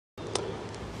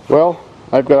Well,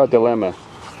 I've got a dilemma.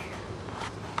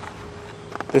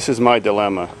 This is my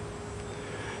dilemma.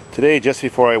 Today, just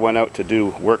before I went out to do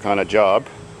work on a job,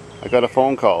 I got a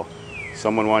phone call.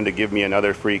 Someone wanted to give me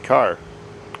another free car.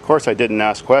 Of course, I didn't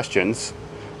ask questions.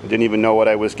 I didn't even know what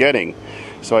I was getting.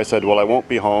 So I said, well, I won't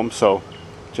be home, so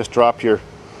just drop your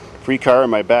free car in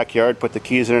my backyard, put the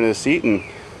keys under the seat, and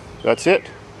that's it.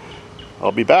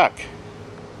 I'll be back.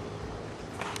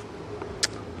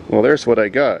 Well, there's what I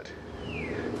got.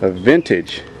 A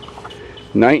vintage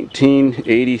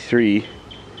 1983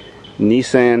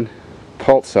 Nissan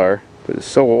Pulsar, but it's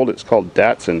so old it's called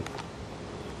Datsun.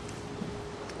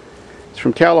 It's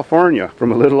from California,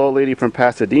 from a little old lady from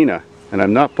Pasadena, and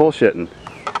I'm not bullshitting.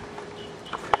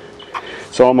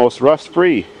 It's almost rust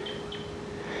free.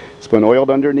 It's been oiled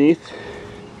underneath.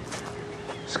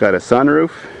 It's got a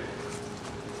sunroof,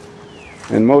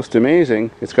 and most amazing,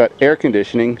 it's got air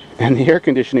conditioning, and the air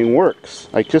conditioning works.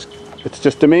 It's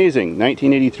just amazing.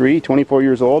 1983, 24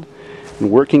 years old, and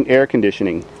working air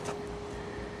conditioning.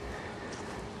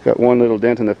 Got one little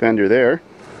dent in the fender there.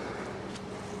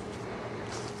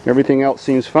 Everything else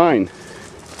seems fine.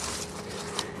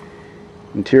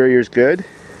 Interior's good.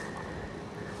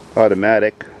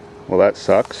 Automatic. Well, that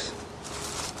sucks.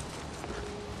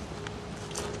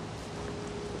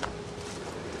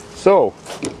 So,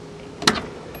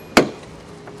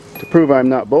 to prove I'm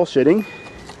not bullshitting,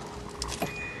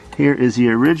 here is the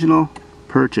original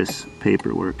purchase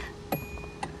paperwork.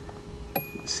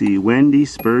 See, Wendy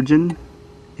Spurgeon,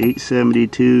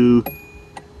 872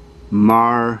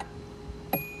 Mar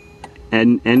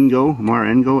Engo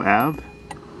Ave,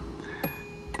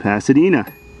 Pasadena.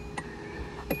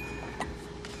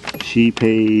 She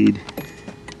paid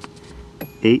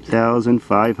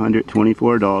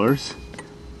 $8,524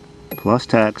 plus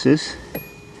taxes,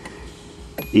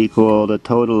 equaled a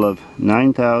total of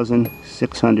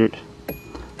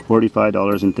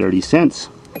 $9,645.30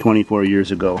 24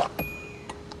 years ago.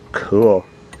 Cool.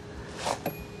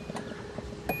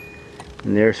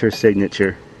 And there's her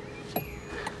signature.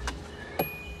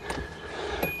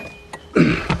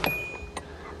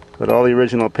 Got all the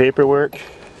original paperwork,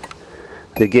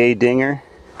 the gay dinger,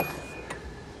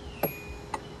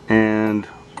 and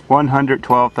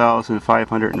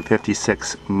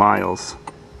 112,556 miles.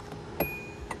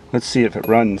 Let's see if it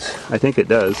runs. I think it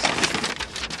does.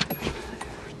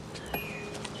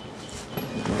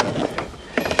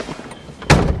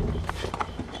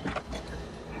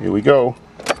 Here we go.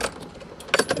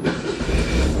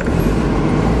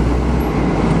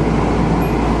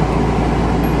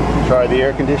 Try the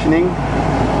air conditioning.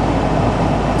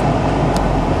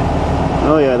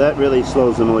 Oh yeah, that really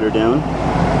slows the motor down.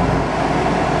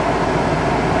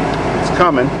 It's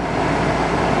coming.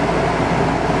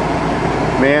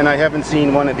 Man, I haven't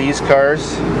seen one of these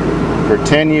cars for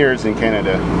 10 years in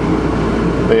Canada.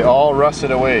 They all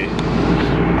rusted away.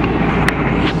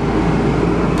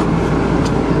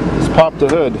 Let's pop the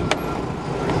hood.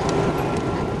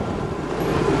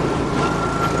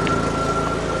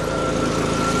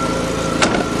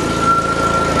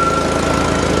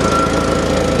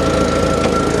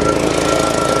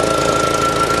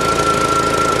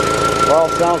 Well,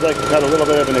 sounds like it's got a little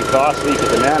bit of an exhaust leak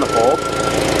at the manifold.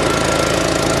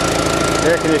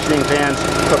 Air conditioning fan's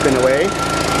cooking away.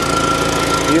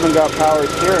 We even got power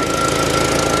steering.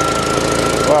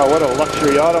 Wow, what a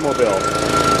luxury automobile.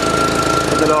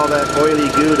 Look at all that oily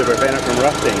goo to prevent it from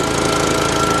rusting.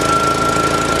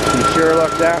 He sure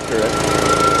looked after it.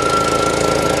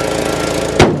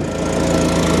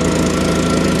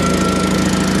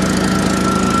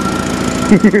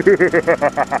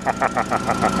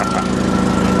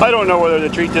 I don't know whether to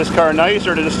treat this car nice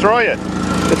or to destroy it.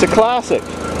 It's a classic.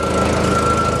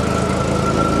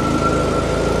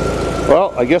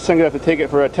 Well, I guess I'm going to have to take it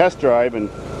for a test drive and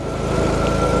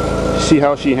see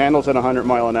how she handles at 100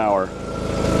 miles an hour.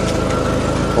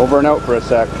 Over and out for a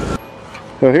sec.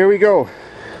 So here we go.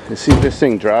 Let's see if this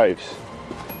thing drives.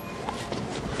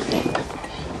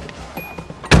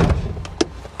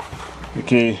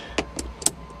 Okay.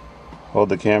 Hold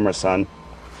the camera, son.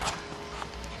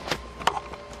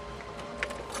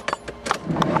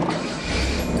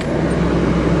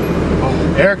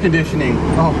 Oh, air conditioning.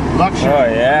 Oh, luxury. Oh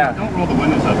yeah. Don't roll the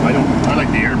windows up. I like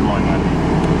the air blowing on me.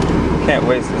 Can't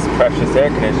waste this precious air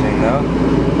conditioning though.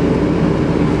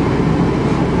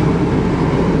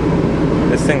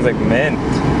 This thing's like mint.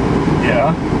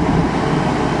 Yeah.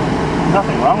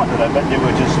 Nothing wrong with it. I bet they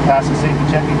would just pass the safety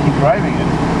check and keep driving it.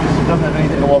 It doesn't have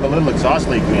anything. Well, the little exhaust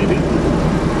leak maybe.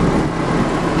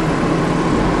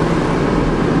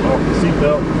 Oh, the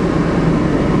seatbelt.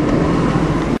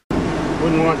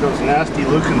 Wouldn't want those nasty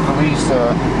looking police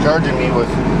charging me with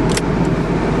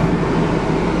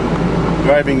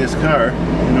driving this car.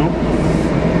 Nope.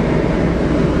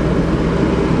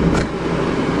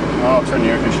 Oh, I'll turn the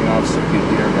air conditioning off so you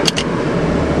can hear, but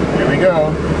here we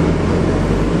go.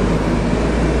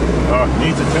 Oh, it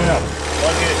needs a tune-up.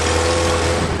 Luggage.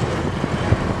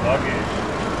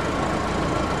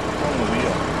 On the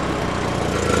wheel.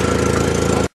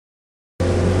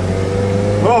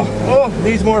 Oh,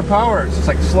 needs more power. It's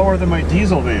like slower than my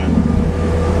diesel van.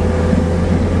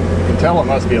 You can tell it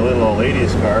must be a little old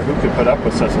lady's car. Who could put up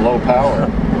with such low power?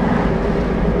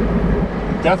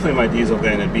 Definitely my diesel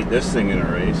van would beat this thing in a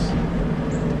race.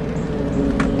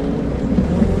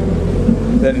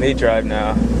 Let me drive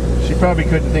now. She probably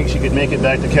couldn't think she could make it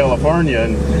back to California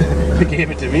and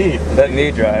gave it to me. Let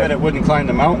me drive. Bet it wouldn't climb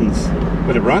the mountains.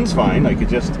 But it runs fine. I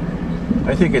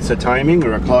think it's a timing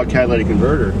or a clogged catalytic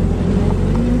converter.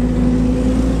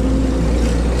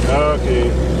 Okay.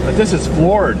 But this is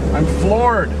floored. I'm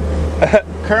floored.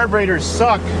 Carburetors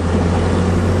suck.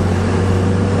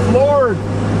 Floored.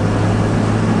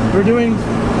 We're doing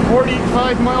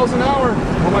 45 miles an hour.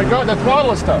 Oh my god, that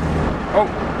throttle is stuck. Oh,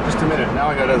 just a minute. Now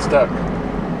I got unstuck.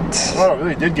 Oh, it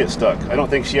really did get stuck. I don't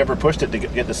think she ever pushed it to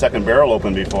get the second barrel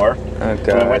open before. Oh god.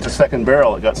 When I went to second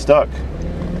barrel, it got stuck.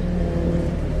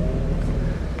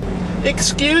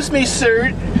 Excuse me,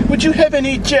 sir. Would you have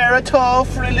any Geritol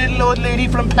for a little old lady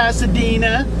from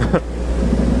Pasadena?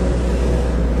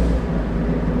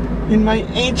 In my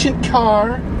ancient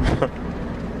car.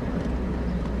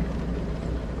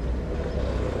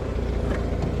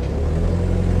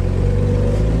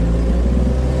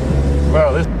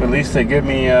 Well, at least they give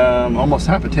me almost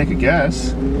half a tank of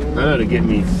gas. That ought to get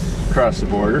me across the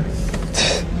border.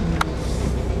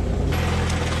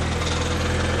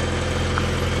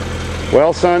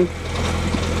 Well, son,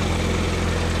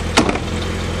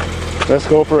 let's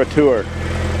go for a tour.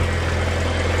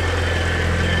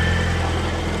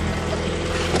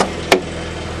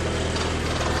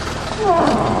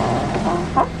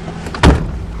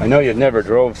 I know you never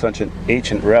drove such an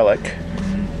ancient relic.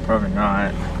 Probably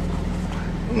not.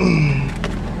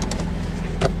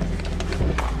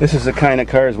 This is the kind of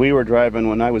cars we were driving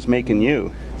when I was making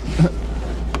you.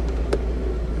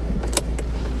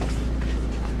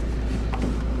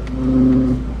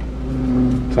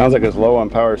 Sounds like it's low on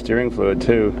power steering fluid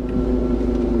too.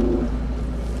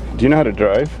 Do you know how to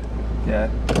drive? Yeah.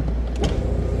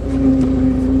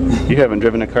 You haven't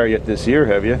driven a car yet this year,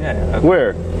 have you? Yeah.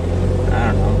 Where? I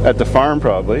don't know. At the farm,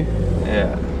 probably.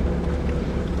 Yeah.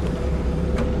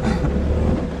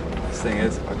 This thing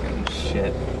is fucking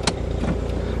shit.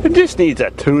 It just needs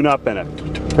a tune-up and a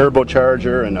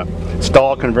turbocharger and a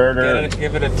stall converter.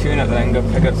 Give it a tune-up, then I can go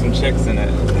pick up some chicks in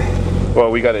it. Well,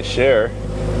 we got to share.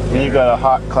 And you got a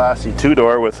hot, classy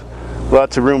two-door with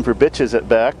lots of room for bitches at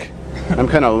back. I'm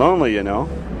kind of lonely, you know.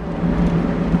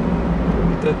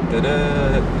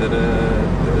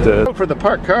 For the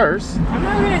parked cars. I'm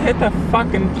not gonna hit the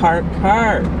fucking parked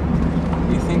car.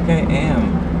 You think I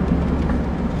am?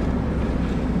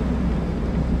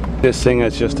 This thing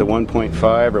is just a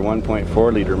 1.5 or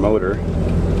 1.4 liter motor.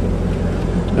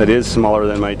 That is smaller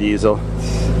than my diesel.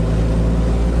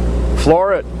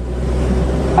 Floor it.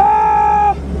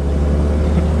 Ah!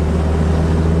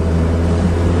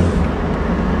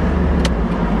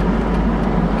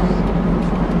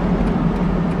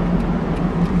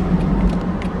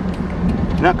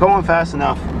 Not going fast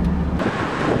enough.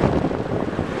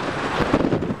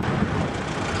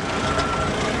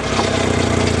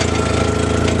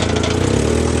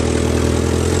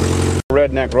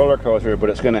 Redneck roller coaster,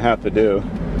 but it's gonna have to do.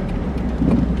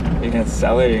 You're gonna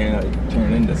sell it or you're gonna like,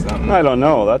 turn it into something? I don't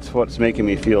know. That's what's making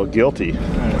me feel guilty. Keep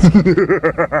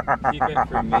it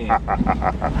for me.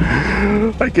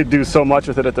 I could do so much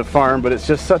with it at the farm, but it's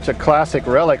just such a classic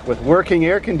relic with working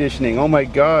air conditioning. Oh my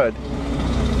god.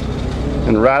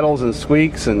 And rattles and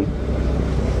squeaks and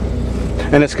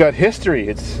it's got history.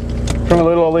 It's from a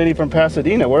little old lady from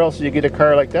Pasadena. Where else do you get a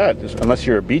car like that? Just, unless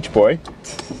you're a beach boy.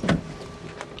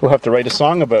 We'll have to write a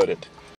song about it.